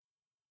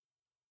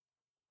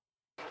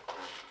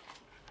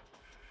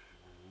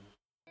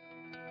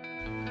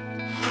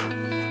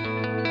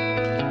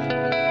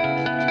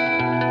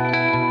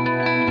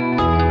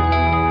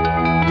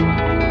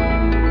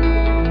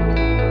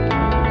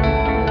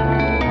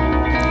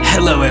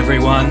Hello,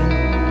 everyone,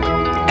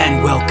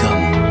 and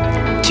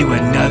welcome to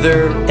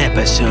another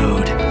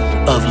episode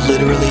of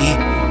Literally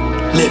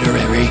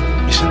Literary.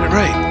 You said it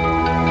right.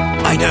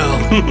 I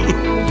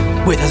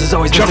know. With us as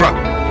always, Chunfa.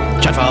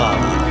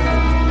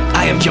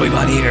 I am Joey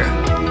Bonnier,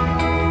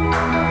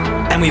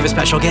 and we have a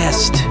special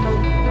guest,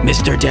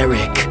 Mr.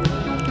 Derek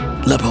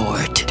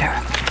Laporte.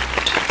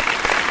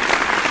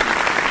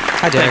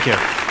 Hi, Derek. Thank you.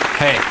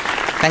 Hey,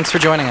 Thanks for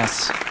joining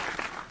us.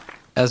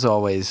 as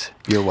always,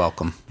 you're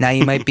welcome. Now,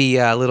 you might be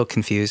a little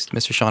confused.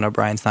 Mr. Sean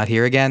O'Brien's not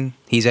here again.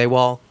 He's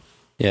AWOL.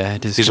 Yeah,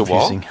 it is He's a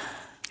wall? confusing.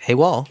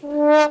 AWOL?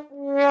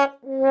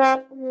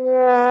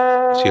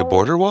 Is he a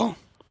border wall?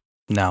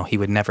 No, he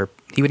would never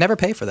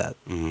pay for that.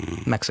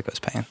 Mexico's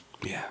paying.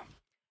 Yeah.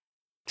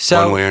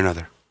 So, One way or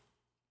another.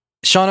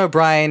 Sean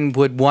O'Brien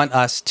would want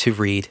us to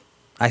read.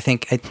 I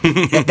think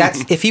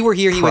that's if he were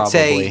here, he would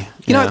say,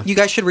 Probably, you know, yeah. you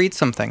guys should read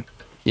something.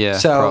 Yeah,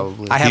 So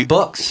probably. I have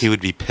books. He would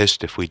be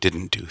pissed if we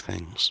didn't do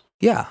things.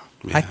 Yeah.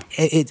 Yeah.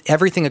 It's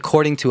everything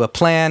according to a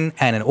plan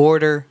and an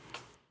order.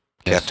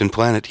 Captain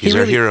Planet, he's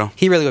our hero.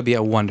 He really would be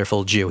a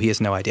wonderful Jew. He has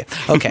no idea.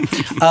 Okay.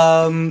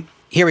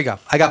 Here we go.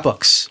 I got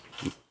books.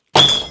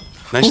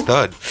 Nice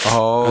thud.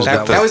 Oh,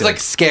 That was like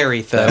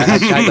scary, though.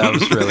 that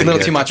was really a little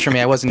good. too much for me.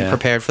 I wasn't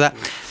prepared for that.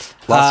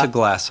 Lots of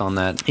glass on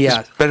that.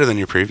 Yeah. It's better than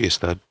your previous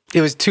thud. It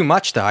was too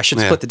much, though. I should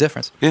Yeah. split the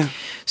difference. Yeah.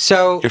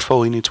 So Your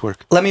Foley needs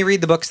work. let me read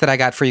the books that I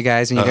got for you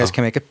guys, and you guys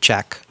can make a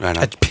check. Right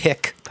on. A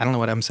pick. I don't know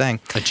what I'm saying.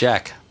 A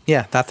jack.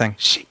 Yeah, that thing.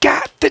 She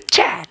got the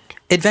jack.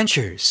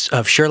 Adventures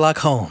of Sherlock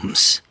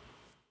Holmes.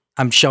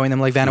 I'm showing them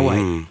like Vanna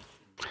White.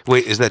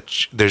 Wait, is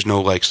that there's no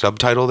like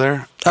subtitle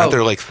there? Oh. Aren't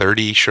there like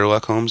 30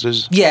 Sherlock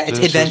Holmeses? Yeah, it's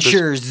This-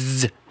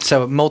 adventures.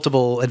 So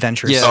multiple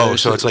adventures. Yeah. Oh,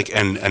 so it's like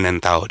an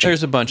anthology.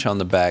 There's a bunch on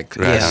the back.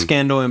 Right on.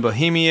 Scandal in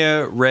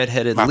Bohemia,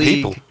 Red-Headed My League,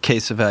 people.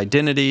 Case of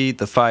Identity,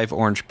 The Five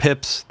Orange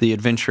Pips, The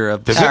Adventure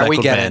of the All right, Speckled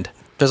we get Band. it.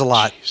 There's a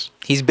lot. Jeez.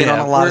 He's been on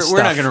a lot of stuff.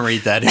 We're not going to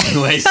read that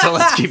anyway, so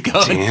let's keep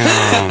going.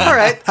 Damn. All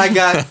right, I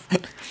got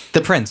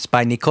The Prince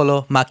by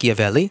Niccolo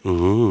Machiavelli.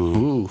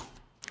 Ooh,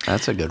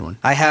 that's a good one.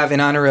 I have, in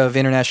honor of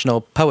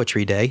International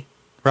Poetry Day,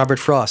 Robert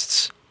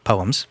Frost's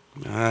poems.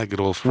 Good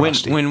old When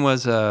Frosty. when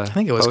was I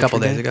think it was a couple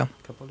Poetry days Day? ago.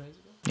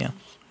 Yeah,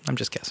 I'm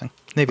just guessing.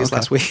 Maybe it was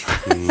last week.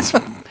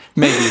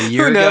 Maybe a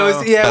year Who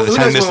knows? ago. Yeah, By the who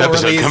time knows this when we'll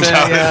episode release comes it,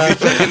 out,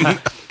 yeah.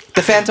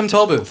 The Phantom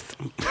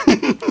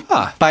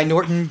Tollbooth by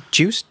Norton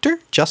Juster?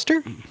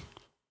 How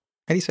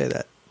do you say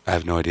that? I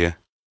have no idea.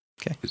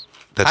 Okay.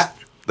 That's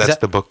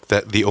that- the book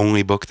the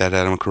only book that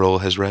Adam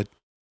Carolla has read.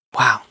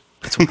 Wow.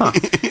 That's He's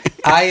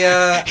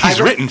I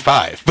written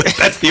 5, but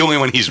that's the only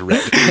one he's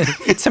read.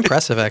 It's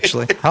impressive,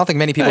 actually. I don't think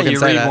many people can You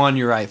say read that. one,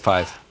 you write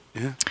 5.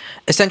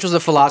 Essentials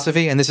of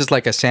Philosophy, and this is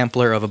like a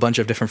sampler of a bunch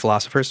of different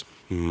philosophers.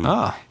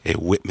 Ah, A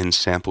Whitman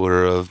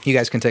sampler of You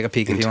guys can take a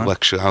peek if you want.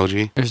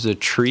 intellectuality. there's a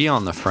tree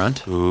on the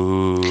front.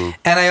 Ooh.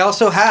 And I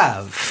also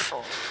have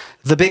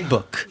the big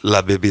book,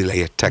 La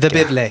Biblioteca. the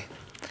Bible.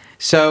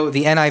 So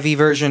the NIV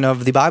version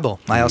of the Bible.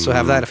 I also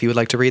have that if you would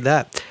like to read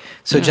that.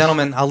 So,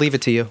 gentlemen, I'll leave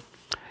it to you.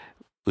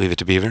 Leave it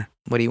to Beaver.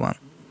 What do you want?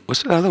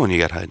 What's the other one you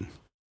got hiding?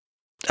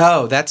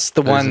 Oh, that's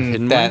the There's a one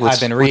hidden that one? I've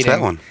been What's reading.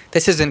 that one?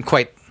 This isn't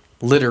quite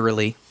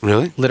literally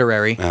Really?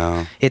 literary.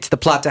 Oh. It's The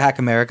Plot to Hack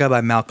America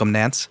by Malcolm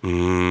Nance.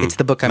 It's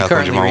the book I'm Malcolm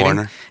currently Jamal reading.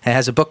 Warner. It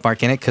has a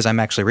bookmark in it because I'm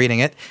actually reading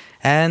it.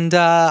 And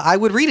I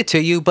would read it to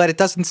you, but it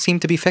doesn't seem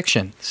to be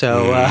fiction.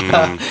 So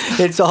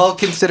it's all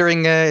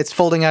considering it's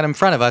folding out in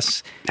front of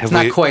us. It's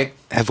not quite.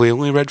 Have we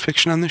only read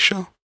fiction on this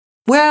show?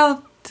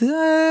 Well,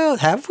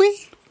 have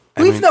we?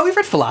 We've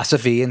read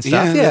philosophy and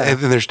stuff. Yeah. And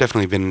there's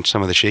definitely been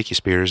some of the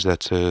Shakespeare's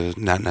that's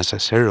not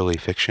necessarily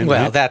fiction.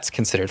 Well, right? that's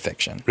considered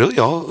fiction. Really?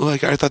 All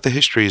like I thought the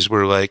histories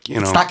were like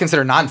It's not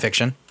considered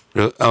nonfiction.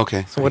 Really?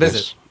 Okay. So what is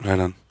it? Right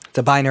on. It's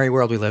a binary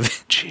world we live in.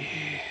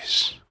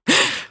 Jeez.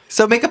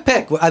 So make a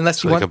pick,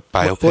 unless you like want a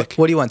biopic?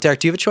 What do you want, Derek?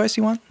 Do you have a choice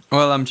you want?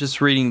 Well, I'm just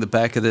reading the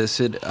back of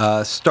this. It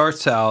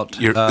starts out...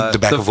 The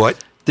back of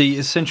what? The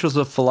Essentials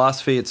of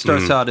Philosophy. It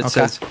starts out, it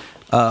Okay. says,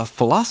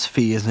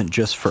 philosophy isn't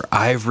just for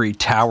ivory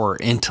tower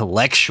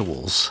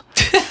intellectuals.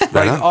 Right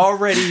Like, on.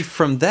 already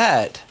from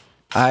that,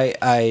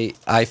 I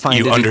find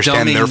You it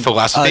understand their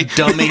philosophy? A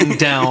dumbing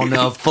down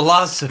of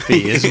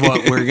philosophy is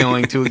what we're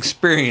going to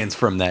experience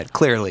from that,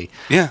 clearly.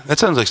 Yeah, that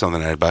sounds like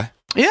something I'd buy.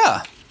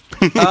 Yeah.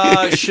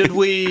 Should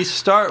we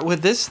start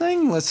with this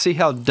thing? Let's see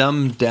how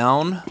dumbed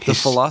down the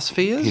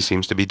philosophy is. He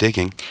seems to be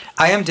digging.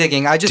 I am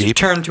digging. I just Deep.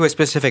 turned to a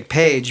specific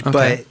page,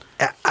 Okay.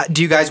 but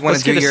do you guys want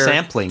Let's to do get your a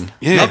sampling.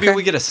 Yeah. Maybe Okay.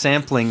 we get a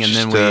sampling and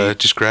Just, then we...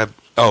 just grab.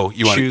 Oh,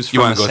 you want choose to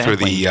from go a through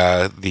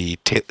sampling. the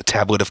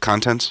tablet of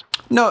contents?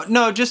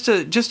 No,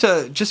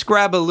 just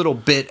grab a little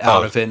bit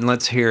out Oh. of it and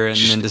let's hear it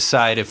and then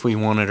decide if we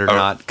want it or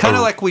not. Kind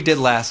of like we did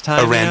last time.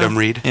 a you random know?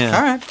 read? Yeah.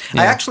 All right.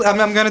 Yeah.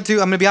 I'm going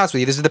to be honest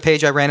with you. This is the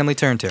page I randomly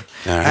turned to.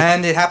 All right.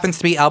 And it happens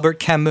to be Albert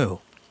Camus,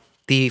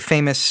 the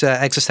famous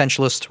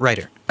existentialist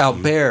writer.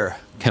 Albert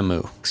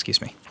Camus.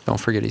 Excuse me. Don't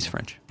forget he's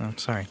French. Oh,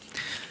 sorry.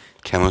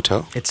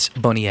 Camoto? It's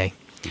Bonnier.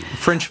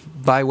 French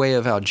by way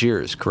of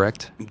Algiers,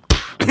 correct?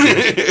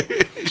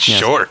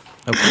 Sure.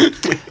 Okay.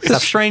 The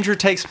Stranger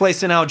takes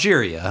place in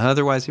Algeria.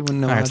 Otherwise, he wouldn't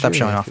know. All right, stop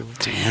Algeria showing off.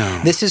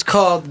 Damn. This is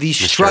called the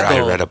Mr.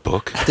 struggle. I read a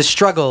book. The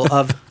struggle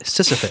of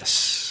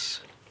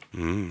Sisyphus.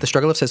 The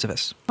struggle of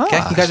Sisyphus. Okay,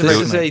 you guys have This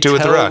heard is of a it? Do it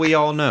with the tale rock. we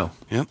all know.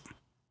 Yep.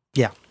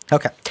 Yeah.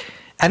 Okay.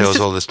 And Tales this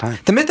is- all this time.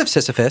 The myth of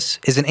Sisyphus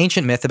is an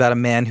ancient myth about a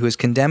man who is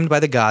condemned by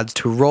the gods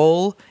to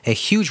roll a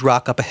huge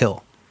rock up a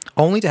hill,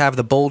 only to have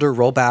the boulder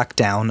roll back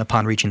down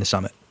upon reaching the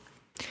summit.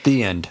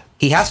 The end.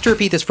 He has to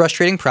repeat this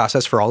frustrating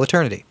process for all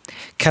eternity.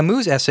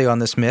 Camus' essay on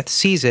this myth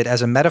sees it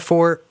as a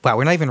metaphor. Wow,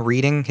 we're not even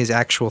reading his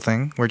actual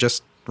thing. We're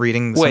just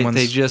reading Wait, someone's...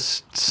 they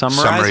just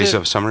summarize Summaries it?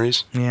 of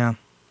summaries. Yeah,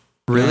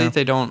 Really? Yeah.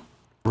 They don't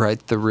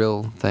write the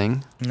real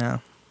thing? no.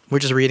 We're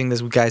just reading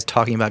this guy's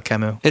talking about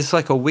Camus. It's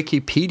like a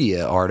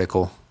Wikipedia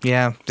article.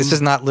 Yeah, this is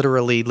not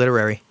literally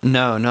literary.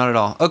 No, not at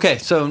all. Okay,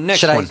 so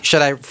next one.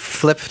 Should I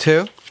flip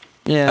to?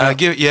 Yeah.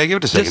 Give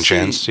it a second Just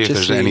chance. see- See if just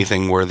there's see.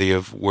 anything worthy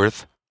of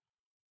worth.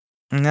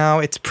 No,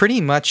 it's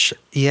pretty much,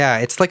 yeah,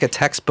 it's like a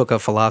textbook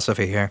of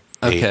philosophy here.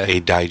 Okay. A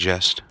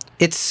digest.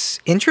 It's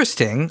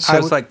interesting. So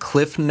it's like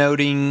cliff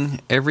noting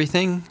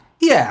everything?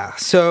 Yeah,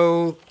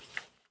 so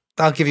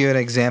I'll give you an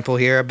example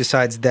here.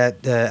 Besides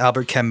that,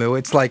 Albert Camus,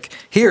 it's like,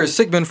 here's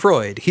Sigmund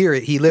Freud. Here,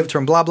 he lived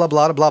from blah, blah,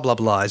 blah to blah, blah,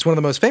 blah. He's one of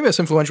the most famous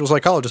influential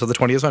psychologists of the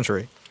 20th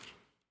century.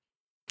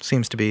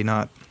 Seems to be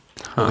not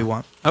what we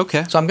want.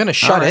 Okay. So I'm going to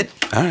shut right.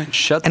 it, All right.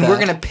 Shut and that. we're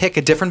going to pick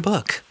a different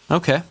book.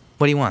 Okay.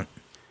 What do you want?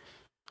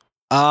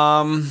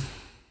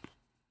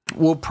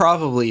 We'll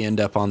probably end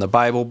up on the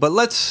Bible, but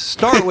let's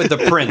start with the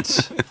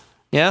Prince.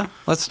 Yeah?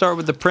 Let's start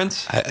with the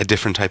Prince. A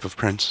different type of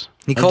prince.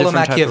 A Niccolo different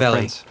type of Machiavelli.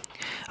 prince.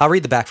 I'll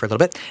read the back for a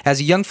little bit. As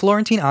a young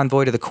Florentine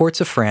envoy to the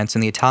courts of France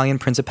and the Italian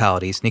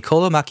principalities,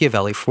 Niccolo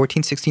Machiavelli,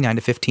 1469 to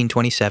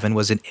 1527,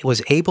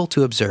 was able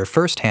to observe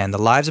firsthand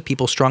the lives of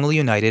people strongly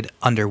united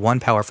under one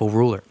powerful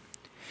ruler.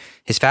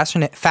 His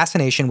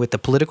fascination with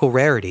that political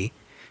rarity,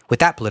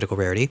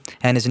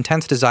 and his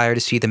intense desire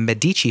to see the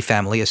Medici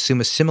family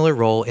assume a similar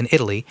role in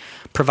Italy,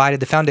 provided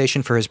the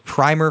foundation for his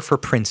Primer for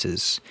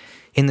Princes.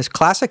 In this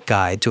classic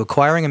guide to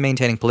acquiring and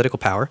maintaining political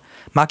power,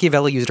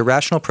 Machiavelli used a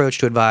rational approach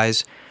to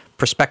advise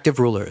prospective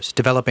rulers,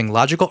 developing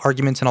logical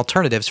arguments and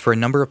alternatives for a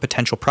number of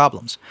potential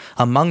problems,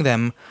 among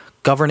them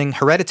governing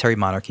hereditary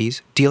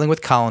monarchies, dealing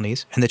with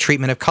colonies, and the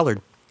treatment of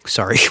conquered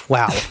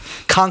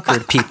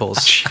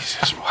peoples.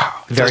 Jesus, wow.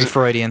 Very Doesn't-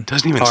 Freudian.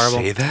 Doesn't even Horrible.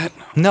 say that.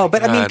 No,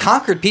 but I mean, God.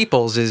 conquered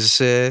peoples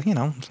is,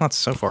 it's not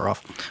so far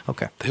off.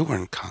 Okay. They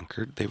weren't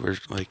conquered. They were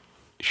like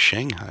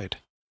Shanghaied.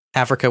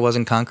 Africa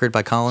wasn't conquered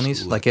by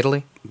colonies like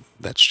Italy?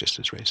 That's just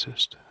as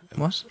racist.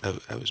 What?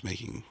 I was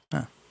making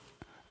Oh.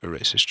 a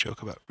racist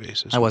joke about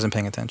racism. I wasn't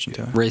paying attention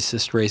to it.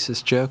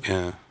 Racist joke.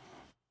 Yeah.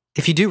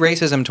 If you do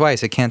racism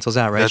twice, it cancels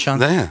out, right,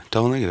 Sean? Yeah,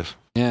 double negative.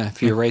 Yeah,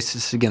 if you're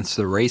racist against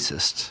the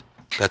racists,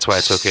 That's why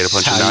it's okay to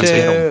punch a So-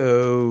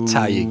 Nazi. that's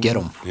how you get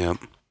them. Yep.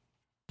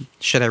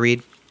 Should I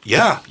read?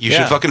 Yeah, you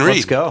should fucking read.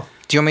 Let's go.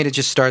 Do you want me to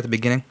just start at the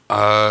beginning?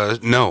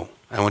 No.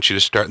 I want you to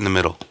start in the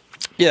middle.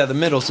 Yeah, the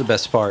middle's the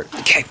best part.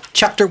 Okay.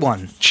 Chapter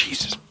 1.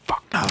 Jesus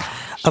fuck.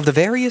 Of the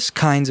various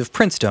kinds of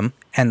princedom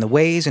and the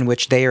ways in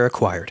which they are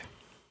acquired.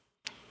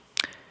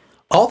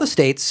 All the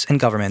states and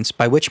governments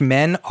by which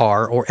men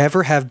are or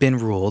ever have been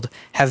ruled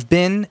have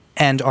been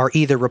and are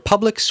either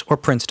republics or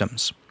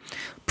princedoms.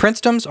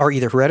 Princedoms are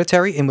either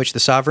hereditary, in which the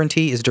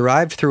sovereignty is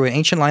derived through an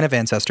ancient line of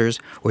ancestors,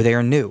 or they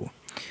are new.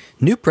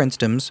 New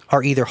princedoms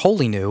are either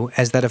wholly new,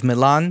 as that of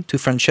Milan to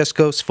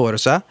Francesco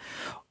Sforza,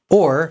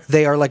 or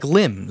they are like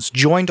limbs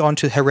joined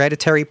onto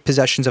hereditary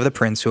possessions of the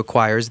prince who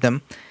acquires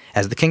them,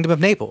 as the kingdom of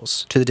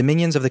Naples to the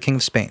dominions of the king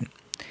of Spain.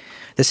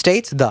 The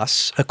states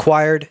thus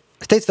acquired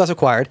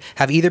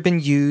have either been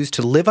used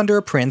to live under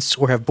a prince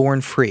or have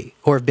been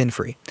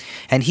free,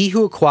 and he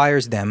who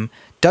acquires them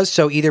does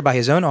so either by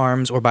his own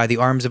arms or by the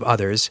arms of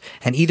others,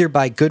 and either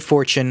by good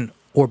fortune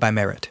or by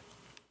merit.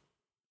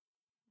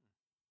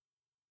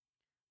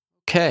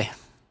 Okay.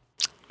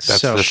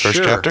 That's the first sure.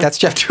 chapter? That's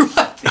chapter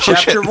 1.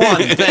 Chapter 1.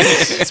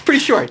 Thanks. It's pretty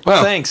short.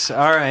 Wow. Thanks.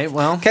 All right.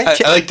 Well, Okay,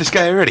 I like this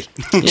guy already.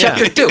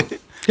 chapter 2.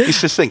 He's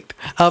succinct.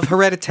 Of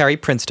hereditary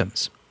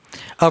princedoms.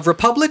 Of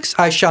republics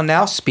I shall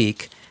now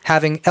speak,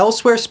 having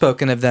elsewhere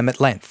spoken of them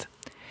at length.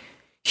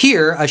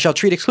 Here I shall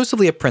treat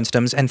exclusively of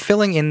princedoms, and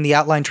filling in the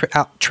outline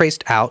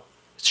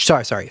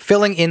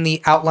filling in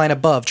the outline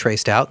above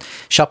traced out,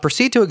 shall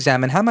proceed to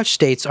examine how much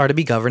states are to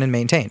be governed and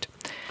maintained.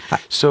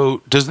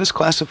 So, does this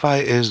classify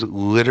as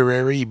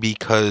literary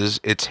because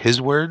it's his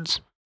words,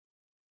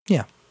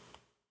 Yeah.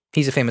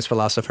 He's a famous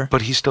philosopher.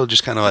 but he's still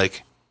just kind of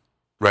like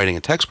writing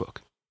a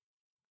textbook?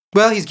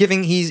 Well,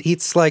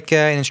 it's like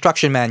an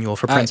instruction manual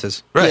for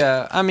princes. Right.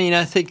 Yeah. I mean,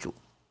 I think.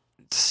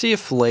 See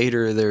if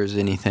later there's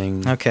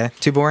anything. Okay.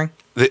 Too boring?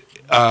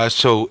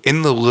 So,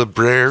 in the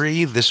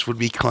library, this would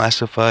be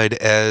classified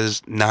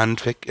as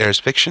as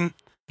fiction.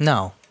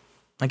 No.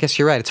 I guess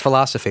you're right. It's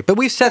philosophy. But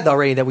we've said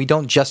already that we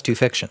don't just do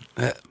fiction.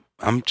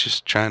 I'm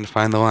just trying to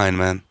find the line,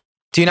 man.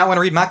 Do you not want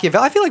to read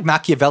Machiavelli? I feel like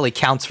Machiavelli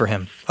counts for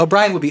him.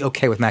 O'Brien would be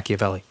okay with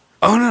Machiavelli.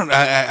 Oh no,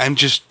 I'm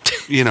just,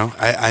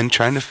 I'm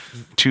trying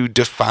to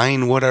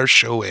define what our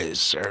show is,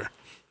 sir.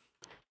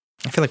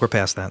 I feel like we're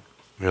past that.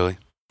 Really?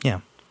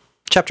 Yeah.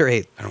 Chapter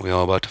 8. Aren't we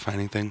all about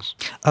defining things?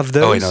 Of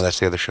those, Oh, wait, no, that's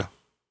the other show.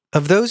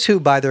 of those who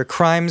by their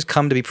crimes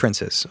come to be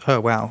princes. Oh,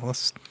 wow.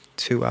 That's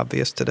too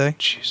obvious today.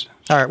 Jesus.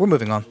 All right, we're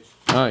moving on.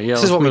 Oh, yeah, This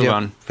let's is what we move do.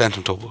 on.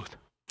 Phantom Tollbooth.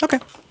 Okay.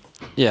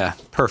 Yeah,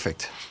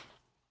 perfect.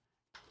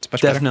 It's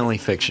much better. Definitely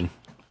fiction.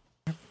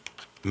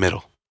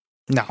 Middle.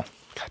 No.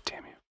 God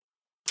damn you.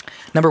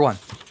 Number 1.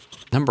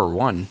 Number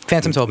 1.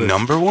 Phantom Tollbooth.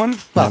 Number 1?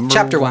 Well, Number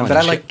chapter 1, but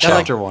I like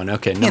Chapter 1.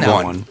 Okay, number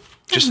know. 1.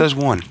 Just says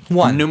 1.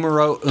 1.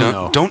 Numero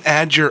uno. Don't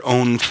add your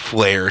own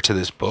flair to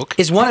this book.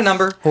 Is 1 a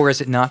number or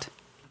is it not?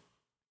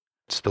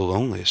 It's the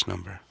loneliest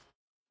number.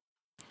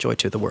 Joy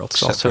to the world.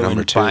 It's Except also for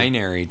number in 2.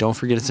 binary. Don't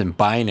forget it's in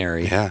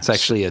binary. Yeah. It's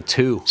actually a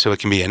 2. So it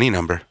can be any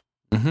number.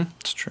 Mm-hmm.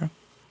 It's true.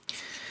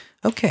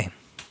 Okay.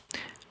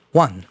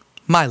 1.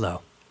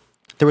 Milo.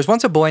 There was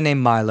once a boy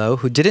named Milo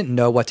who didn't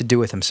know what to do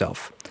with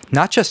himself.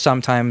 Not just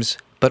sometimes,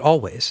 but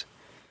always.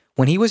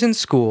 When he was in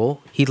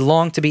school, he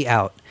longed to be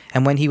out,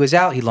 and when he was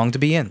out, he longed to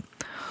be in.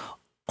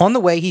 On the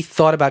way, he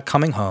thought about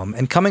coming home,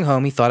 and coming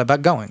home, he thought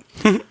about going.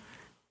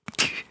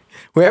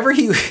 Wherever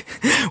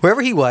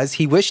he was,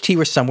 he wished he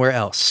were somewhere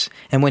else.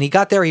 And when he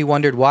got there, he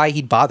wondered why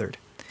he'd bothered.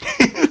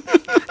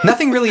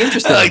 Nothing really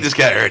interesting. I like this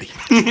guy already.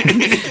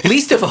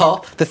 Least of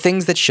all, the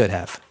things that should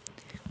have.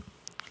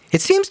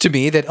 It seems to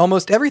me that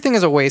almost everything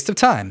is a waste of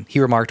time, he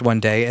remarked one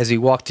day as he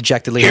walked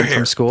dejectedly home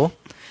from school.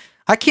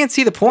 I can't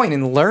see the point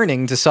in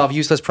learning to solve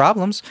useless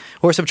problems,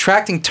 or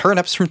subtracting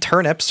turnips from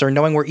turnips, or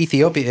knowing where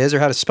Ethiopia is, or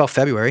how to spell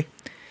February.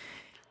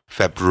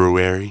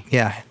 February.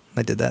 Yeah,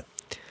 I did that.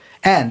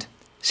 And,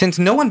 since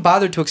no one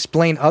bothered to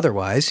explain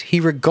otherwise,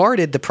 he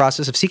regarded the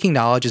process of seeking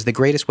knowledge as the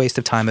greatest waste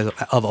of time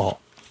of all.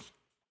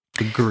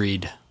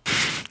 Agreed.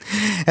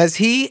 As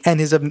he and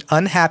his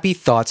unhappy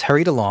thoughts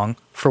hurried along,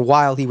 for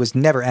while he was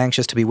never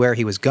anxious to be where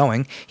he was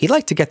going, he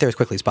liked to get there as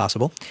quickly as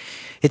possible.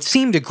 It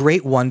seemed a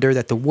great wonder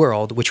that the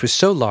world, which was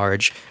so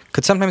large,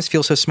 could sometimes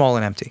feel so small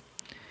and empty.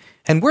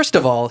 And worst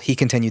of all, he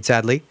continued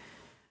sadly,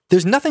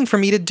 there's nothing for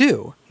me to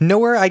do,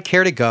 nowhere I'd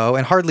care to go,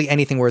 and hardly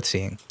anything worth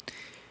seeing.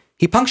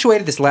 He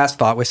punctuated this last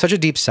thought with such a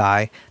deep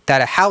sigh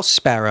that a house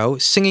sparrow,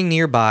 singing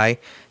nearby,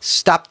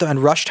 stopped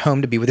and rushed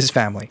home to be with his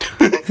family.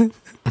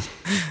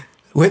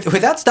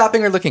 Without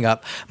stopping or looking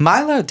up,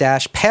 Milo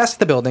dashed past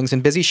the buildings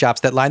and busy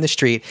shops that lined the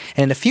street,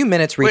 and in a few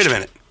minutes reached... Wait a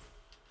minute.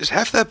 Is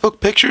half that book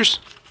pictures?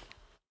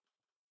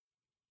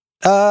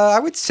 I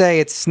would say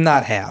it's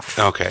not half.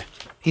 Okay.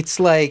 It's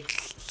like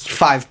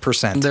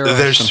 5%.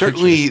 There's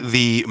certainly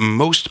the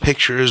most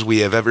pictures we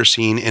have ever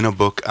seen in a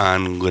book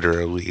on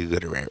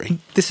literary.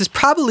 This is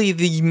probably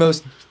the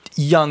most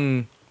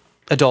young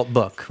adult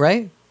book,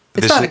 right?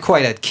 It's This not is-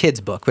 quite a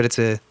kid's book, but it's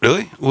a...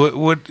 Really?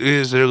 What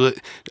is there?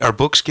 Are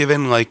books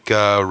given like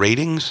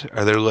ratings?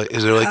 Are there like?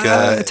 Is there like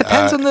a? it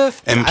depends on the-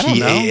 I don't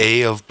know.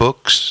 MPAA of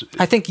books?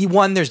 I think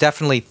there's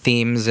definitely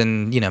themes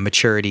and,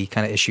 maturity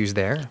kind of issues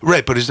there.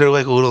 Right, but is there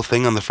like a little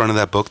thing on the front of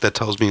that book that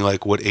tells me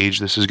like what age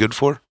this is good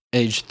for?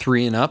 Age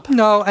 3 and up?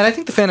 No, and I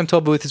think The Phantom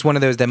Tollbooth is one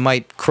of those that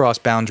might cross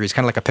boundaries,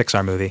 kind of like a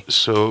Pixar movie.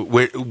 So,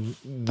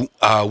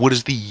 what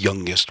is the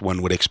youngest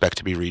one would expect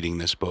to be reading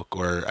this book?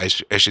 Or I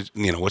should,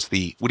 what do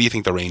you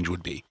think the range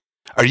would be?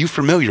 Are you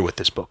familiar with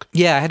this book?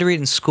 Yeah, I had to read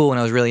it in school when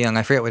I was really young.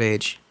 I forget what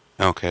age.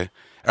 Okay.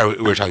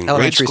 We're talking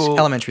grade school?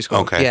 Elementary school.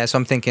 Okay. Yeah, so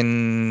I'm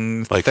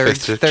thinking Like third,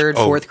 fifth, sixth?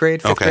 Oh, fourth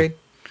grade, fifth okay. grade.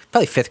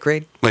 Probably fifth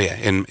grade. Well, yeah,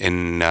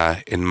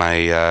 in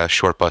my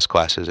short bus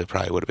classes, it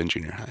probably would have been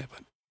junior high,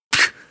 but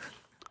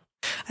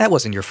That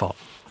wasn't your fault.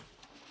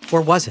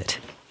 Or was it?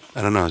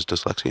 I don't know. Is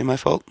dyslexia my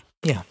fault?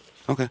 Yeah,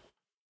 Okay.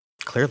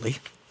 clearly.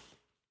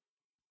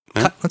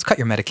 Yeah. Let's cut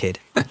your Medicaid.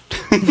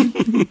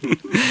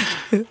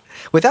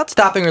 Without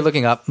stopping or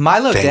looking up,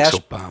 Milo Thanks,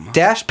 Obama.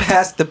 dashed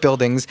past the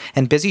buildings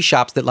and busy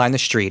shops that lined the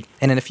street,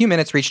 and in a few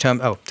minutes reached home.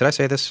 Oh, did I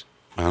say this?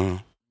 I don't know.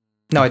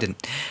 No, I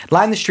didn't.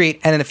 Lined the street,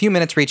 and in a few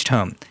minutes reached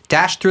home.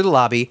 Dashed through the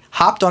lobby,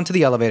 hopped onto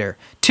the elevator.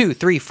 2,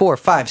 3, 4,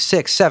 5,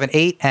 6, 7,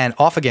 8, and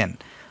off again.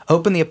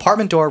 Opened the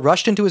apartment door,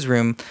 rushed into his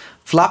room,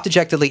 flopped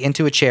dejectedly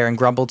into a chair, and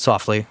grumbled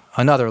softly.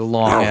 Another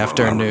long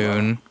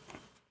afternoon.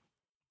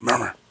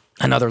 Murmur.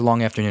 Another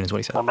long afternoon is what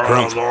he said.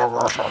 Grumph.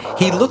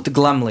 He looked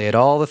glumly at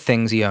all the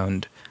things he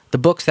owned. The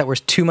books that were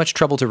too much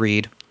trouble to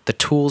read, the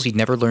tools he'd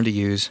never learned to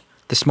use,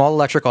 the small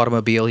electric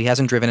automobile he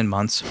hasn't driven in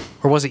months,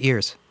 or was it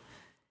years?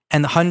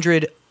 And the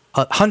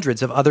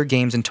hundreds of other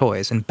games and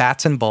toys, and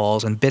bats and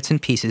balls, and bits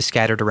and pieces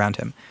scattered around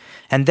him.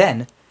 And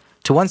then,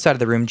 to one side of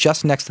the room,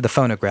 just next to the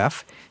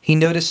phonograph, he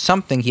noticed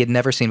something he had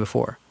never seen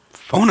before.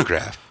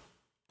 Phonograph?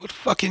 What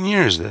fucking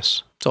year is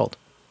this? It's old.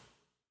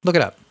 Look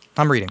it up.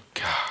 I'm reading.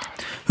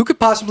 Who could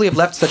possibly have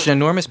left such an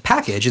enormous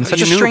package in How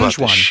such a you knew strange about this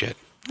one? shit?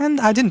 And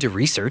I didn't do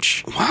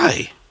research.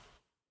 Why?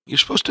 You're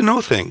supposed to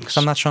know things.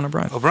 I'm not Sean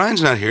O'Brien.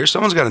 O'Brien's not here.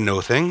 Someone's got to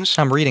know things.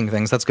 I'm reading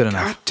things. That's good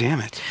enough. God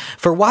damn it.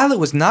 For while it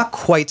was not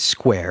quite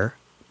square...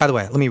 By the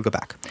way, let me go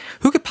back.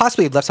 Who could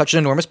possibly have left such an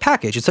enormous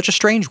package? It's such a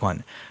strange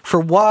one. For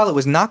while it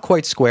was not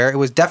quite square, it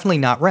was definitely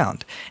not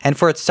round. And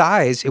for its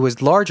size, it was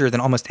larger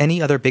than almost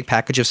any other big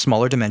package of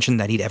smaller dimension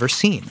that he'd ever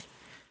seen.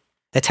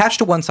 Attached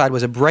to one side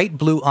was a bright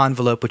blue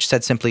envelope which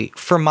said simply,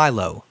 "For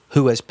Milo,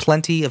 who has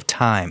plenty of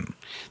time."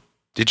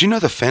 Did you know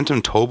The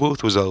Phantom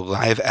Tollbooth was a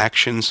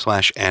live-action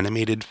 /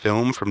 animated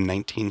film from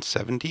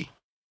 1970?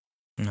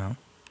 No.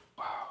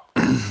 Wow.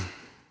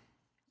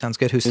 Sounds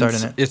good. Who's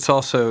starting it?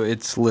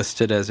 It's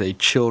listed as a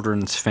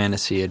children's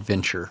fantasy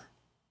adventure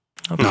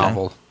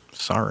novel.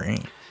 Sorry.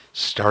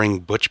 Starring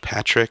Butch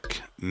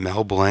Patrick,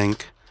 Mel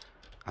Blanc,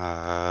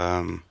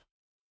 no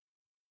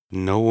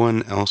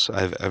one else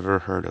I've ever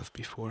heard of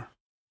before.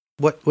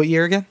 What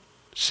year again?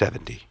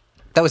 70.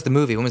 That was the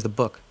movie. When was the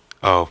book?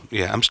 Oh,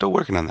 yeah, I'm still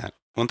working on that.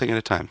 One thing at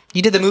a time.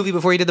 You did the movie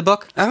before you did the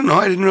book? I don't know.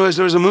 I didn't realize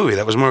there was a movie.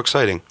 That was more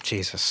exciting.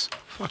 Jesus.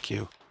 Fuck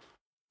you.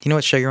 Do you know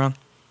what show you're on?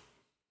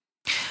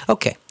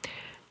 Okay.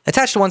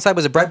 Attached to one side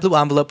was a bright blue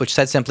envelope which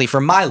said simply, "For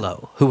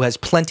Milo, who has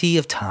plenty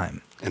of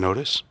time." And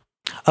Otis?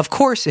 Of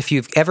course, if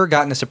you've ever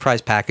gotten a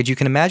surprise package, you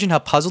can imagine how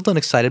puzzled and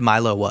excited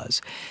Milo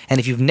was. And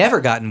if you've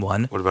never gotten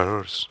one, What about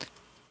Otis?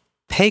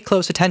 pay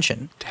close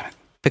attention. Damn it.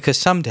 Because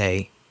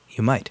someday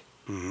you might.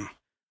 Mm-hmm.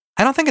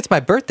 I don't think it's my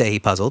birthday, he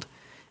puzzled.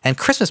 And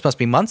Christmas must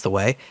be months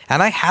away,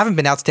 and I haven't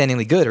been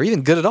outstandingly good or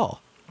even good at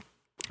all.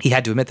 He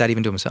had to admit that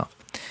even to himself.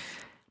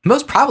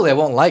 Most probably I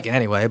won't like it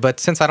anyway, but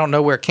since I don't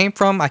know where it came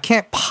from, I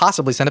can't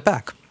possibly send it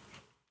back.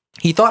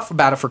 He thought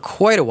about it for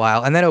quite a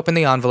while and then opened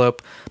the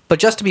envelope, but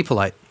just to be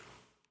polite.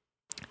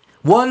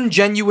 "One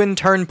genuine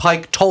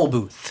turnpike toll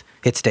booth,"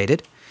 it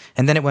stated,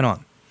 and then it went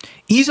on.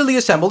 "Easily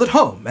assembled at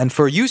home and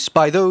for use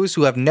by those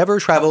who have never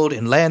traveled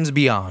in lands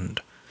beyond."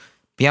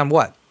 Beyond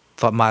what?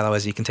 Thought Milo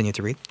as he continued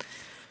to read.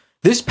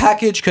 "This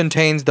package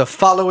contains the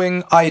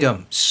following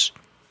items.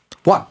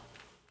 1.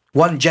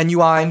 One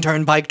genuine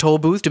turnpike toll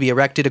booth to be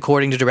erected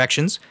according to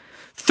directions.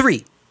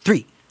 3.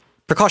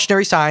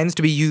 Precautionary signs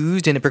to be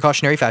used in a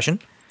precautionary fashion.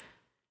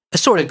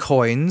 Assorted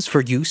coins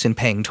for use in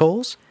paying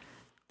tolls.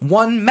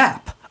 1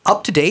 map,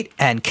 up to date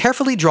and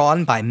carefully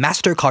drawn by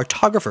master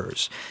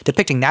cartographers,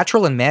 depicting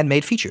natural and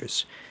man-made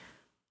features.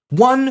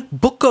 1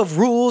 book of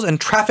rules and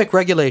traffic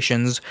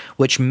regulations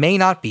which may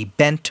not be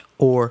bent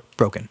or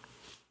broken."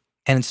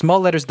 And in small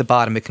letters at the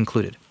bottom it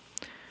concluded,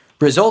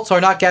 "Results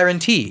are not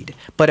guaranteed,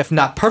 but if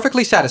not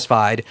perfectly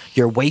satisfied,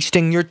 your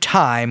wasted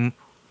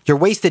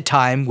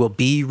time will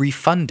be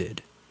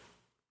refunded."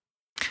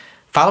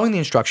 Following the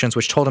instructions,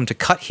 which told him to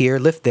cut here,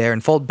 lift there,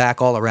 and fold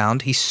back all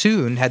around, he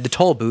soon had the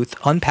toll booth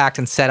unpacked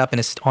and set up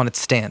on its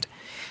stand.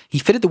 He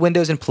fitted the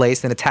windows in place,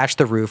 then attached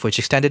the roof, which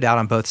extended out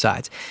on both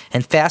sides,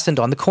 and fastened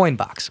on the coin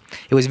box.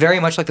 It was very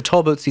much like the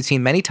toll booths he'd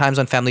seen many times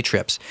on family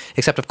trips,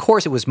 except of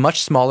course it was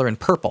much smaller and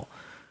purple.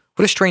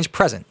 What a strange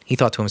present, he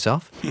thought to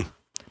himself.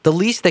 The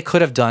least they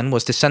could have done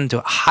was to send to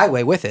a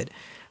highway with it,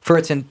 for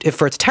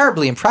it's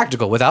terribly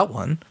impractical without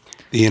one.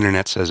 The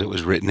internet says it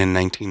was written in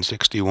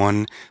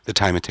 1961. The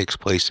time it takes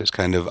place is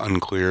kind of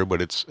unclear,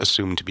 but it's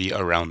assumed to be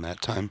around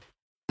that time.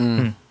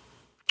 What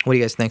do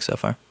you guys think so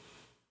far?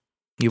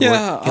 You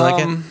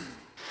like it?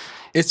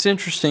 It's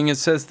interesting. It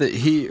says that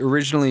he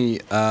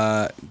originally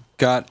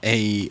got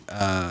a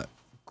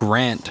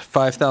grant,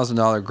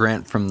 $5,000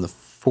 grant from the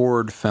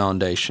Ford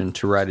Foundation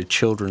to write a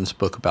children's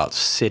book about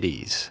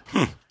cities.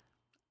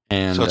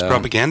 And so it's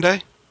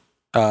propaganda?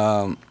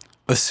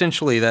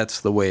 Essentially,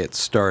 that's the way it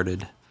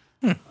started.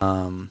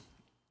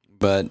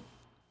 But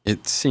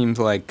it seems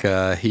like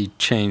he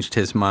changed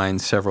his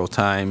mind several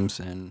times,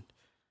 and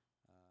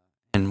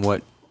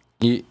what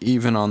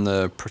even on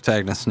the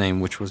protagonist's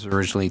name, which was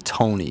originally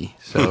Tony.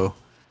 So,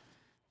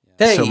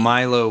 so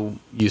Milo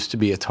used to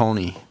be a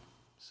Tony.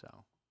 So,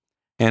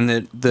 and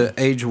the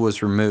age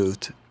was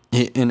removed.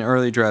 In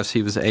early drafts,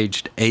 he was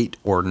aged 8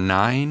 or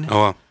 9. Oh,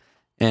 wow.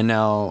 And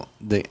now,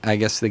 I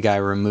guess the guy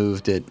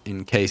removed it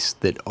in case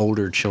that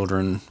older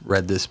children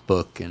read this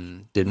book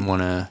and didn't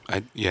want to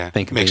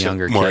think of a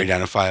younger kid. Makes it more kid.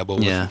 identifiable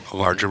with a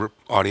larger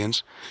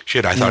audience.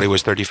 Shit, I thought he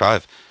was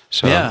 35.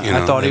 So,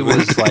 I thought he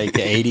was like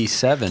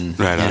 87.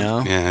 Right on. You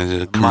know?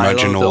 Yeah, a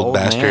curmudgeon old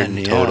bastard.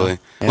 Man, totally.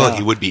 Yeah. Well,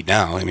 he would be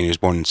now. I mean, he was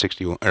born in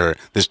 61, or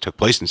this took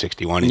place in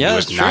 61, and he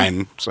was that's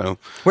 9. So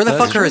Where the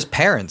fuck are his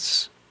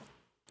parents?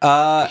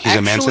 He's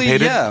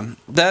emancipated? Yeah,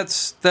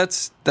 that's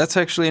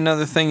actually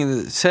another thing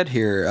that said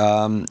here.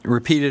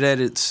 Repeated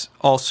edits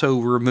also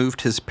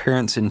removed his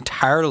parents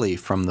entirely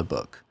from the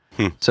book,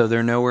 so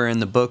they're nowhere in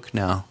the book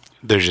now.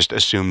 They're just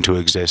assumed to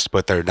exist,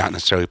 but they're not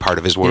necessarily part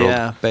of his world.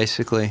 Yeah,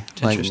 basically,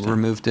 like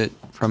removed it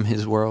from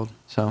his world.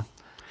 So,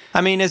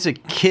 I mean, as a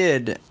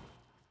kid,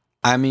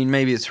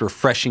 maybe it's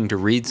refreshing to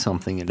read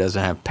something that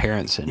doesn't have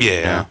parents in it. Yeah.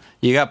 You know?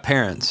 You got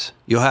parents.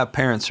 You'll have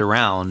parents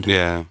around.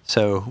 Yeah.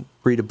 So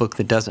read a book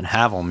that doesn't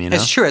have them, you know?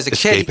 It's true. As a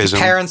kid, Escapism.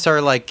 parents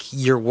are like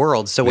your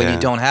world. So when Yeah. you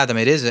don't have them,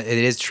 it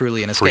is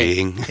truly an escape.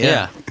 Freeing.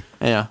 Yeah.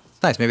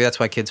 It's nice. Maybe that's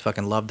why kids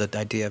fucking love the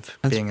idea of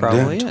being in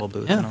probably the it. toll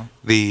booth. Yeah. And all.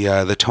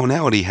 The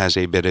tonality has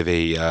a bit of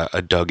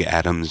a Doug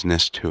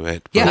Adams-ness to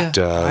it. Yeah, but,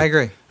 I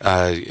agree.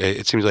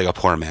 It seems like a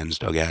poor man's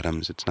Doug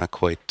Adams. It's not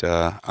quite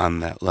on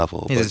that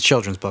level. It's a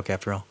children's book,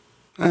 after all.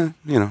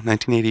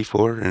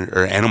 1984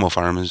 or Animal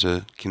Farm is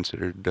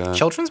considered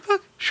Children's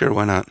book? Sure,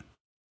 why not?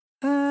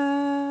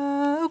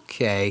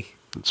 Okay.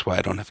 That's why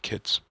I don't have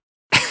kids.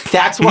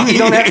 That's why you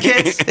don't have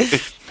kids?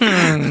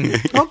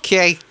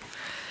 Okay.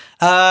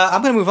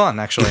 I'm going to move on,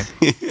 actually,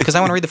 because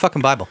I want to read the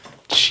fucking Bible.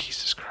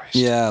 Jesus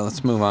Yeah,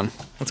 let's move on.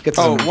 Let's get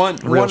to Oh, some one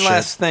real shit.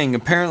 last thing.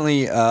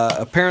 Apparently,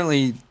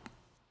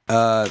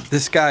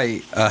 this guy,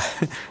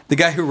 the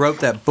guy who wrote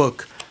that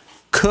book,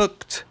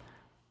 cooked.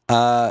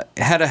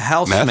 Had a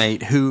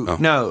housemate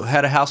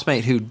had a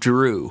housemate who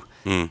drew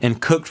and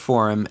cooked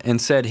for him,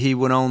 and said he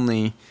would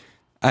only,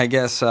 I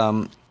guess,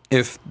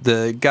 if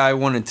the guy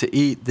wanted to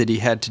eat, that he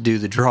had to do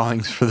the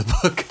drawings for the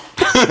book.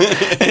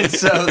 And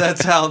so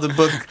that's how the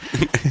book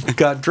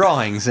got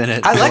drawings in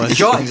it. I like the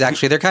drawings,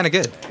 actually. They're kind of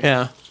good.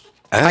 Yeah.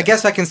 I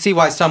guess I can see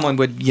why someone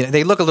would,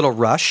 they look a little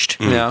rushed,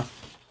 Yeah.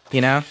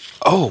 you know?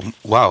 Oh,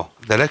 wow.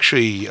 That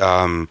actually,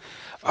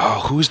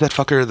 who's that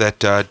fucker that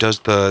does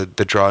the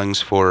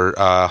drawings for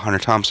Hunter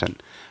Thompson?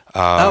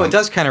 It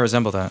does kind of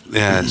resemble that.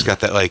 Yeah, it's got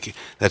that like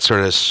that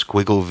sort of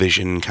squiggle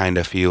vision kind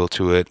of feel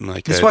to it. And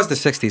like This was the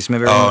 60s.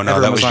 Maybe oh everyone, no,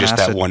 everyone that was on just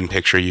acid. that one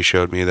picture you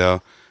showed me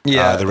though.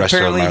 Yeah. The rest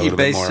apparently of them are a he little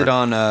bit based more. it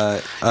on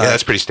yeah,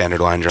 that's pretty standard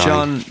line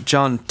drawing.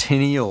 John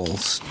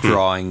Tenniel's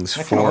drawings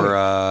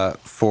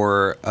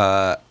for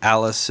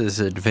Alice's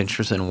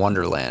Adventures in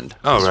Wonderland.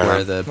 Oh, Is right where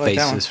on. the I like that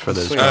basis one. for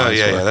those Sweet. drawings Oh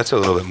yeah, were. yeah, that's a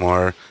little bit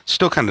more,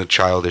 still kind of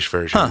childish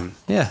version. Huh.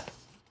 Yeah.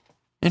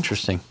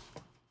 Interesting.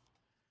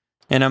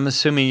 And I'm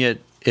assuming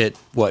it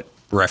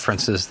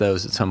references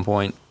those at some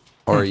point,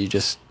 or you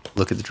just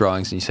look at the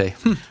drawings and you say,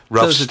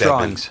 Ralph those are Steadman.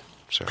 drawings.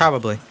 Sorry.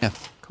 Probably. Yeah,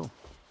 cool.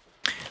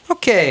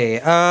 Okay,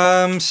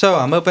 so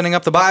I'm opening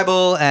up the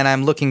Bible and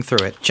I'm looking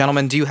through it.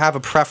 Gentlemen, do you have a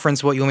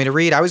preference what you want me to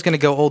read? I was going to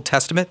go Old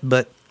Testament,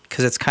 but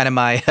because it's kind of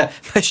my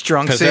my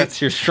strong Because suit.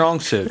 that's your strong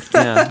suit.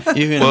 Yeah.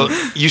 You can,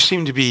 Well, you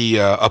seem to be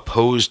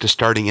opposed to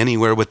starting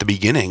anywhere with the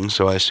beginning,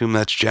 so I assume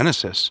that's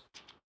Genesis.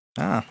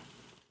 Ah.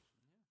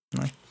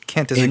 I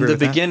can't in disagree the with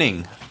that.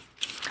 beginning.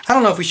 I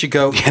don't know if we should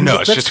go. Yeah, no,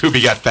 it's let's- just who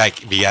begat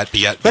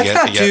Let's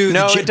not do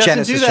No, it doesn't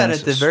Genesis, do that at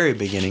the Genesis. very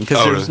beginning, because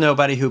Oh, there really? was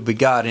nobody who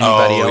begot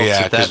anybody else yeah,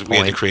 at that because we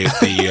had to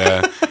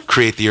point.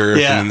 create the earth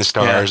Yeah, and then the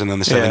stars yeah, and then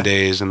the 7 yeah.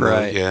 days and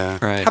Right, the yeah.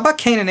 right. How about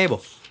Cain and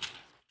Abel?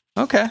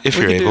 Okay. If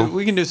we you're can able.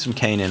 we can do some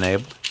Cain and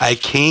Abel. I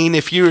Cain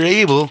if you're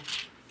able.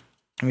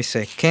 Let me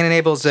see. Cain and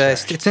Abel's.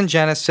 It's in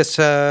Genesis.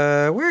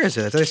 Where is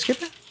it? Did I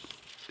skip it?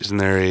 Isn't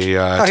there a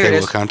here it table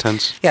is. of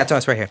contents? Yeah,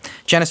 it's right here.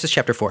 Genesis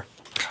chapter 4.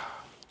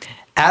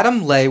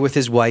 Adam lay with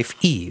his wife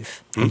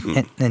Eve,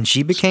 and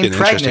she became getting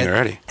interesting pregnant.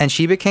 already. And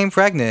she became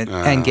pregnant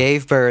and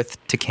gave birth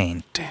to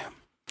Cain. Damn.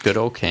 Good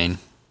old Cain.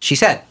 She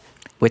said,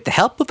 "With the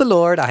help of the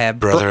Lord, I have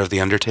Brother of the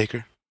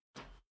Undertaker?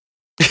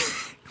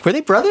 Were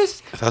they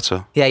brothers? I thought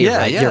so. Yeah, you're Yeah,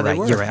 right. yeah, you're they right.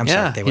 were. You're right. I'm Yeah,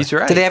 sorry. They were. he's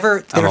right. Did they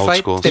ever I'm old fight?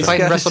 school. Did they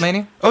fight in These guys-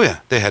 WrestleMania? Oh yeah,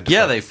 they had to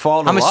Yeah, fight. they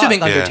fought a I'm lot. assuming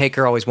Yeah.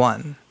 Undertaker always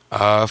won.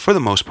 For the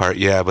most part,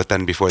 yeah. But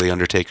then before the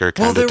Undertaker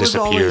kind of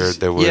disappeared,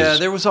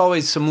 there was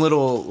always some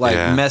little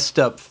Yeah. messed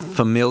up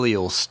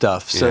familial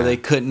stuff, so Yeah. they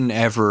couldn't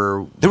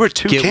ever. there were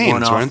two get one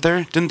Canes, off. weren't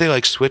there? Didn't they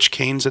like switch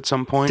Canes at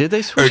some point? Did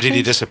they switch Or did he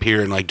Canes?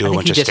 disappear and like do a think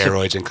bunch of he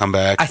steroids and come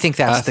back? I think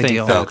that's I the think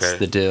deal. that's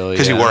the deal.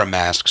 Because yeah. he wore a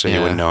mask, so you Yeah.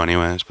 wouldn't know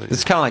anyways. But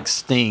It's kind of like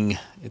Sting.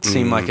 It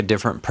seemed like a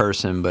different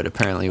person, but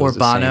apparently it Or was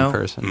the Bono. same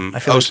person. I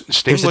feel like Sting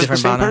there's a was the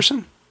different same Bono.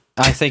 person?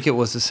 I think it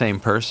was the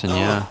same person.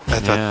 Yeah, I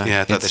thought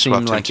it they seemed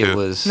swapped him like it too.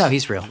 was. No,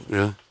 he's real.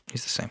 Really?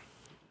 He's the same.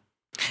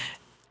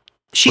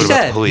 She What about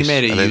the said, police? He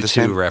made a Are they the U2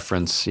 same?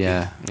 reference.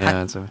 Yeah,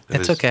 yeah. It's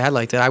 "It's okay. I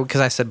liked it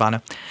because I said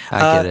Bono." I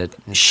get it.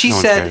 She No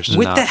one said, cares.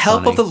 "With Not the help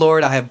funny. of the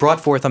Lord, I have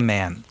brought forth a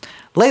man."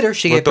 Later,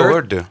 she What'd gave the birth.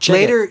 Lord do?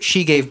 Later,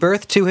 she gave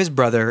birth to his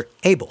brother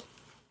Abel.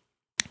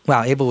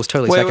 Wow, Abel was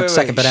totally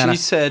second banana.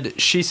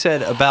 She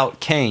said about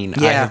Cain,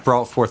 I Yeah. have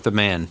brought forth a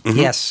man.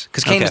 Yes,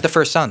 because Cain Okay. was the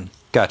first son,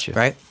 Gotcha.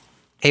 right?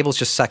 Abel's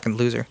just second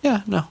loser.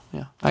 Yeah. No.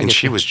 Yeah. I And get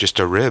she you. was just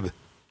a rib.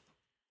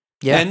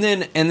 Yeah. And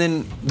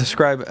then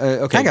describe.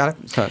 Okay. I got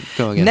it. So,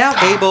 go again. Now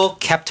Abel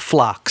kept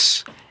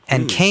flocks,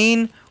 and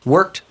Cain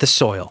worked the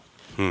soil.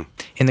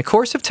 In the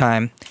course of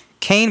time,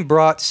 Cain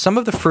brought some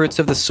of the fruits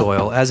of the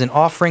soil as an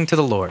offering to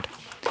the Lord.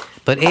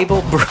 But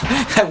Abel,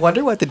 I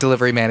wonder what the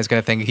delivery man is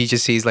going to think. He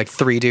just sees like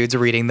three dudes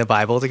reading the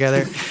Bible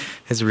together.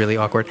 It's really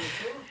awkward.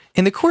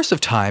 In the course of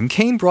time,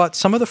 Cain brought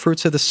some of the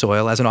fruits of the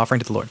soil as an offering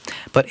to the Lord.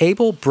 But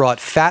Abel brought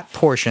fat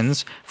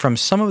portions from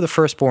some of the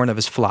firstborn of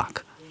his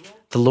flock.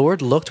 The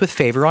Lord looked with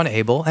favor on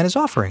Abel and his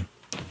offering.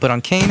 But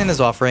on Cain and his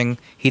offering,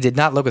 he did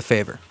not look with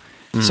favor.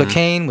 So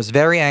Cain was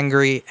very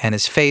angry, and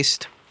his face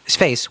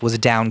was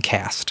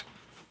downcast.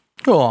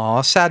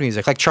 Aw, sad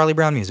music, like Charlie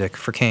Brown music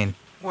for Cain.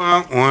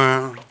 Wah,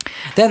 wah.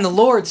 Then the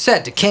Lord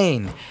said to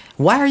Cain,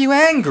 "Why are you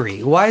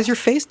angry? Why is your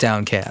face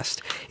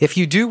downcast? If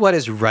you do what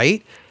is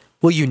right,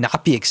 will you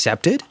not be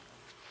accepted?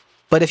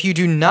 But if you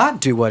do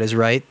not do what is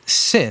right,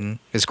 sin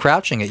is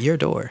crouching at your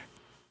door."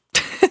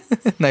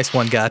 Nice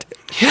one, God.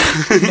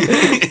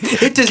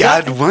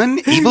 God 1,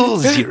 evil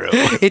 0.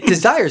 It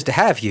desires to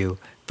have you,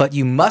 but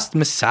you must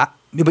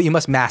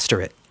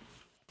master it.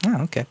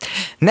 Oh, okay.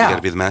 You Now, got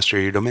to be the master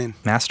of your domain.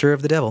 master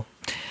of the devil.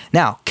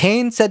 Now,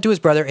 Cain said to his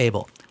brother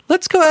Abel,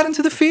 let's go out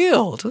into the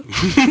field. and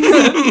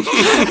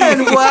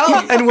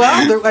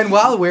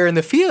while we're in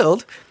the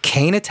field,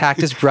 Cain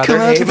attacked his brother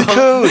Come out to Abel. the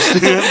coast.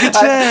 Have a good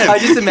time. I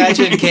just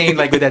imagine Cain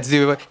like with that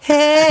zoo.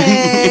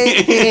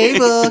 Hey,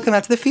 Abel, come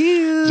out to the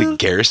field. Is it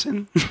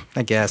Garrison?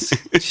 I guess.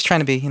 She's trying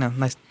to be,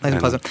 nice and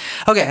pleasant.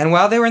 Okay, and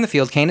while they were in the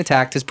field, Cain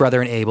attacked his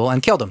brother Abel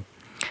and killed him.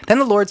 Then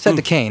the Lord said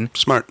to Cain,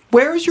 Smart.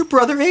 "Where is your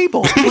brother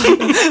Abel?"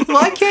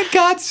 Why can't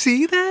God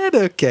see that?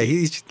 Okay,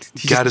 he's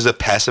God is a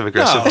passive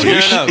aggressive No,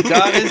 douche. no, no.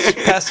 God is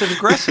passive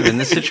aggressive in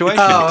this situation.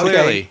 Oh, okay.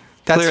 Clearly.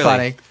 That's Clearly.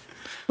 funny.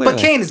 But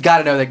Cain has got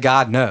to know that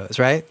God knows,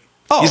 right?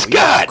 Oh, He's yeah,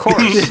 God. of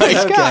course. He's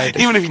Okay. God.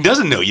 Even if he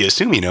doesn't know, you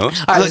assume he knows.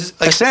 All right,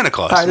 Like Santa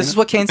Claus. All right, this is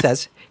what Cain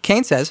says.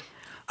 Cain says,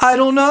 "I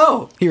don't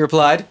know," he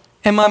replied.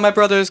 "Am I my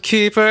brother's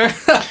keeper?"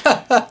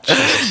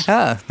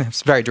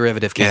 It's very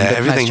derivative, Cain. Yeah, but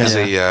everything nice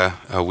has job.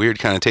 a weird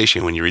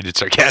connotation when you read it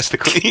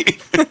sarcastically.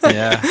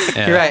 Yeah.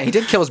 You're right. He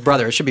did kill his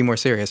brother. It should be more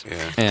serious.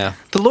 Yeah.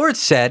 The Lord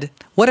said,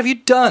 "What have you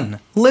done?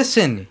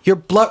 Listen, your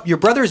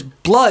brother's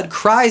blood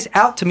cries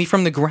out to me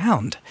from the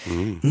ground.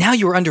 Now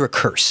you are under a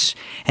curse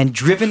and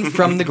driven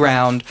from the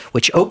ground,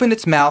 which opened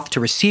its mouth to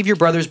receive your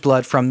brother's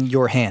blood from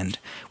your hand.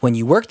 When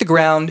you work the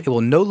ground, it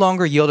will no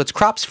longer yield its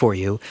crops for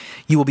you.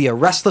 You will be a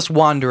restless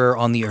wanderer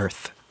on the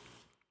earth."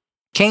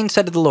 Cain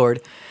said to the Lord,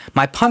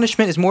 "My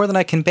punishment is more than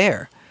I can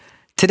bear.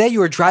 Today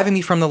you are driving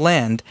me from the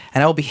land,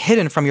 and I will be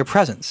hidden from your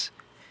presence.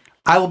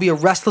 I will be a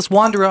restless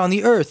wanderer on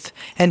the earth,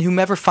 and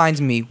whomever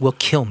finds me will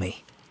kill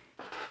me."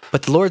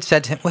 But the Lord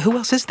said to him, "Well, who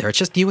else is there? It's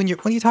just you and your...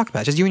 What are you talking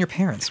about? It's just you and your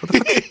parents. What the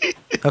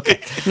fuck?" Okay.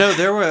 No,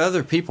 there were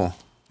other people.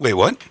 Wait,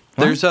 what?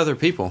 There's other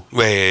people.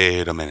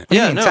 Wait a minute. do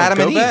you Yeah, mean? no, It's Adam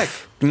go and back.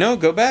 Eve. No,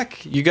 go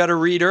back. You got to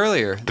read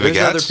earlier. There's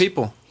Begats? other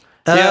people.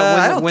 I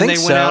Yeah, don't when think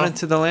they went out so.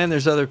 into the land,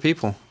 there's other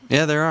people.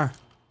 Yeah, there are.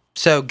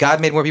 So God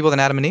made more people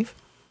than Adam and Eve?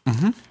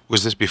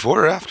 Was this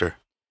before or after?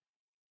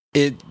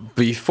 It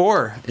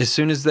before, as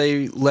soon as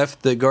they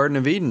left the Garden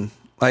of Eden.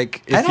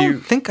 Like, if I you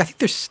think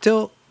there's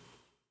still...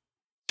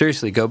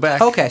 seriously go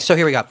back. Okay, so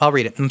here we go. I'll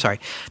read it. I'm sorry.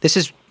 This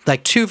is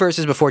like 2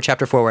 verses before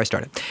chapter 4 where I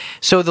started.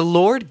 "So the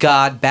Lord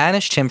God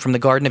banished him from the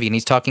Garden of Eden."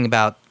 He's talking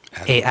about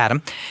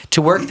Adam,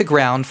 "to work the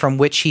ground from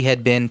which he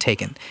had been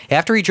taken.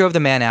 After he drove the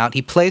man out,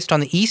 he placed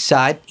on the east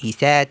side, he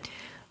said,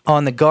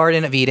 on the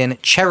Garden of Eden,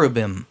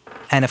 cherubim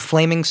and a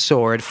flaming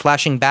sword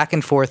flashing back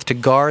and forth to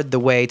guard the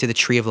way to the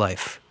tree of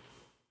life."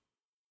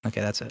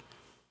 Okay, that's it.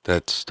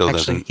 That still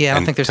Actually, doesn't yeah, I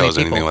don't think there's tell us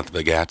any anything people. about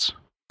the Begats.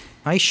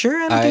 Are you sure?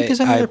 I don't think there's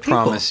any I other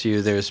people. promise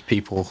you, there's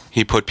people.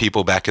 He put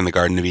people back in the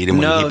Garden of Eden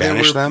when he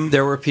banished them?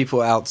 There were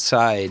people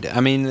outside.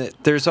 I mean,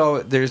 there's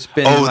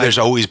been. Oh, like, there's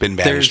always been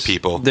banished there's-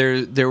 people.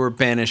 There were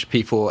banished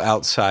people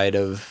outside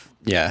of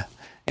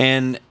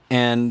and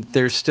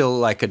there's still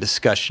like a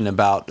discussion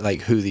about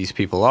like who these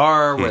people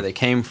are, where they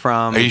came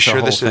from. Are you It's a sure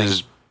whole this thing.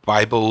 is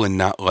Bible and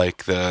not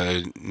like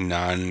the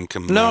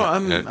non-communal? No,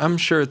 I'm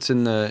sure it's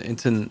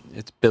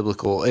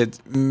biblical. It's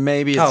in.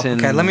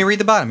 Okay. Let me read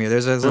the bottom here.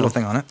 There's a little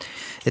thing on it.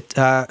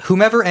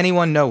 Whomever,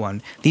 anyone, no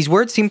one. These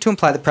words seem to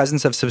imply the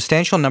presence of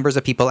substantial numbers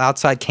of people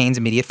outside Cain's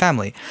immediate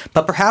family,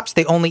 but perhaps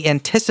they only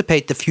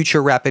anticipate the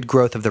future rapid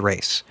growth of the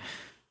race.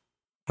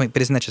 Wait,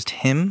 but isn't that just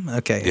him?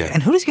 Okay. Yeah.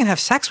 And who is he going to have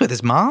sex with?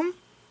 His mom?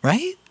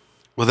 Right?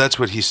 Well, that's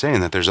what he's saying,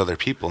 that there's other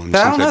people. And But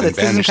I since don't know. they've This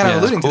been isn't banished, kind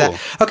of that's alluding cool.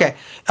 to that. Okay.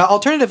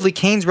 Alternatively,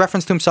 Cain's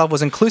reference to himself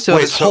was inclusive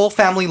Wait, of his so- whole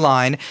family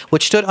line,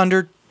 which stood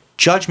under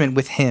judgment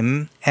with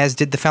him, as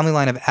did the family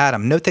line of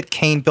Adam. Note that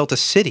Cain built a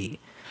city.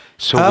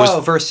 So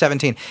was Verse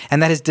 17.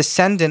 And that his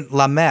descendant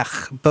Lamech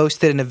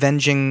boasted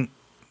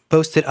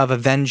of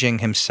avenging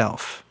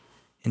himself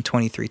in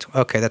 23.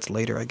 Okay, that's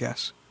later, I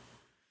guess.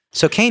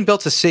 So Cain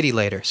built a city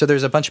later. So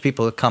there's a bunch of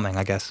people coming,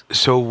 I guess.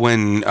 so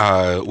when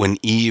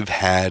Eve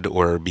had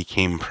or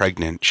became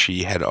pregnant,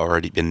 she had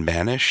already been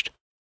banished?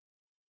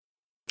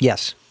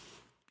 Yes.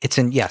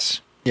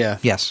 Yes. Yeah.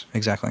 Yes,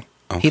 exactly.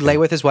 Okay. He lay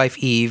with his wife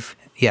Eve,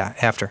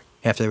 after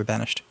they were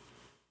banished.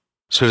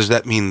 So does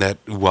that mean that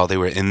while they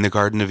were in the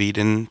Garden of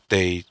Eden,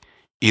 they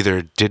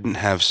either didn't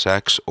have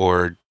sex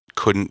or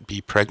couldn't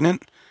be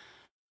pregnant?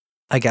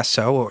 I guess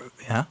so, or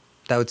yeah.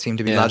 That would seem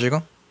to be Yeah.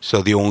 logical.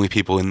 So the only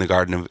people in the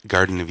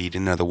Garden of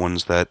Eden are the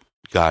ones that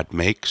God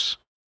makes?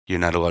 You're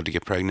not allowed to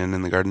get pregnant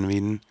in the Garden of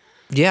Eden?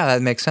 Yeah,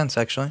 that makes sense,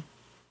 actually.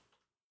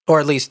 Or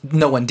at least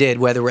no one did,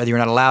 whether you're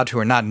not allowed to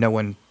or not, no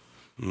one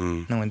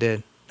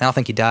did. I don't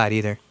think he died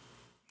either.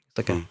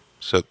 It's like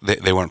So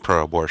they weren't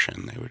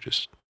pro-abortion. They were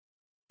just...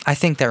 I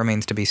think that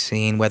remains to be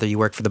seen, whether you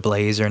work for the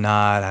Blaze or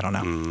not. I don't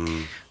know.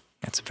 Mm.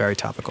 That's very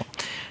topical.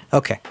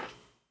 Okay.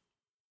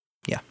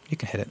 Yeah, you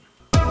can hit it.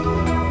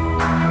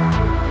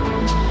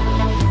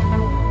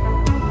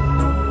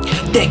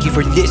 Thank you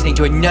for listening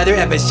to another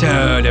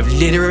episode of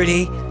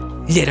Literary.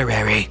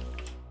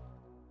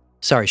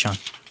 Sorry, Sean.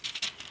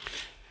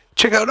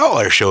 Check out all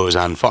our shows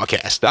on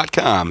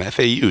Fawcast.com,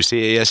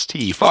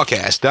 F-A-U-C-A-S-T,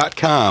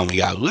 Fawcast.com. We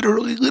got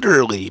Literally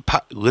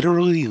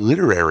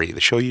Literary, the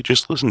show you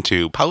just listened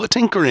to,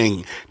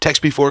 Politinkering,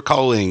 Text Before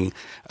Calling,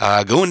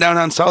 Going Down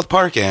on South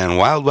Park, and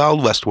Wild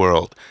Wild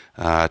Westworld.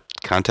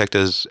 Contact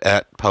us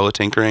at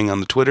Politinkering on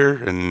the Twitter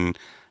and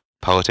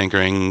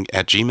Politinkering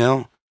at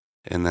Gmail.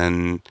 And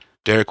then,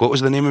 Derek, what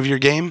was the name of your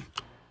game?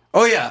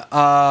 Oh,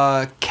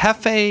 yeah.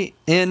 Cafe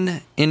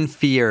in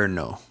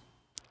Infierno.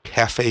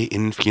 Cafe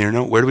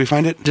Infierno. Where do we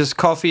find it? Just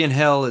Coffee in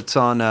Hell. It's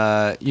on,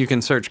 you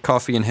can search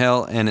Coffee in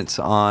Hell, and it's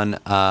on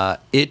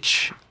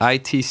itch.io.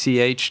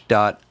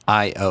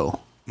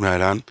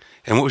 Right on.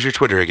 And what was your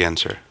Twitter again,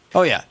 sir?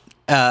 Oh, yeah.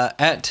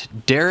 At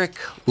Derek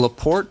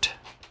Laporte.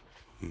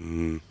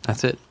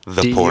 That's it.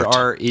 The Port.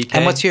 DREK.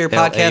 And what's your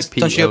podcast?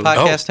 Don't you have a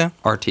podcast too?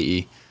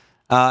 RTE.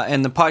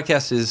 And the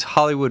podcast is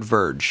Hollywood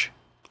Verge.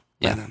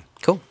 Yeah. Right on.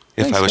 Cool.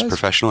 If Thanks, I was guys.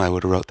 professional, I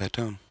would have wrote that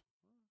down.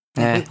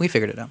 We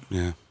figured it out.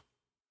 Yeah.